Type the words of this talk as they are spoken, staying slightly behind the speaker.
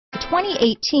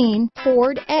2018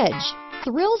 Ford Edge.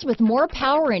 Thrills with more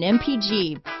power and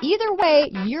MPG. Either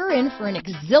way, you're in for an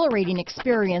exhilarating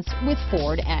experience with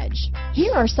Ford Edge.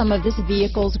 Here are some of this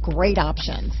vehicle's great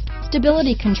options: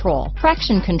 stability control,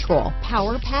 traction control,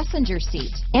 power passenger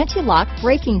seat, anti-lock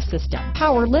braking system,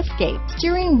 power liftgate,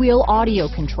 steering wheel audio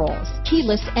controls,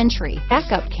 keyless entry,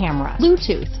 backup camera,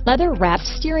 Bluetooth, leather-wrapped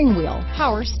steering wheel,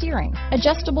 power steering,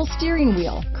 adjustable steering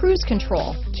wheel, cruise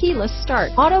control, keyless start,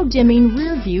 auto-dimming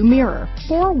rear view mirror,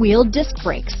 four-wheel disc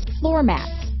brakes, floor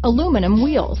mats, aluminum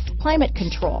wheels, climate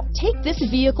control. Take this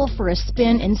vehicle for a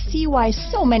spin and see why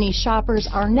so many shoppers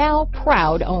are now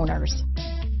proud owners.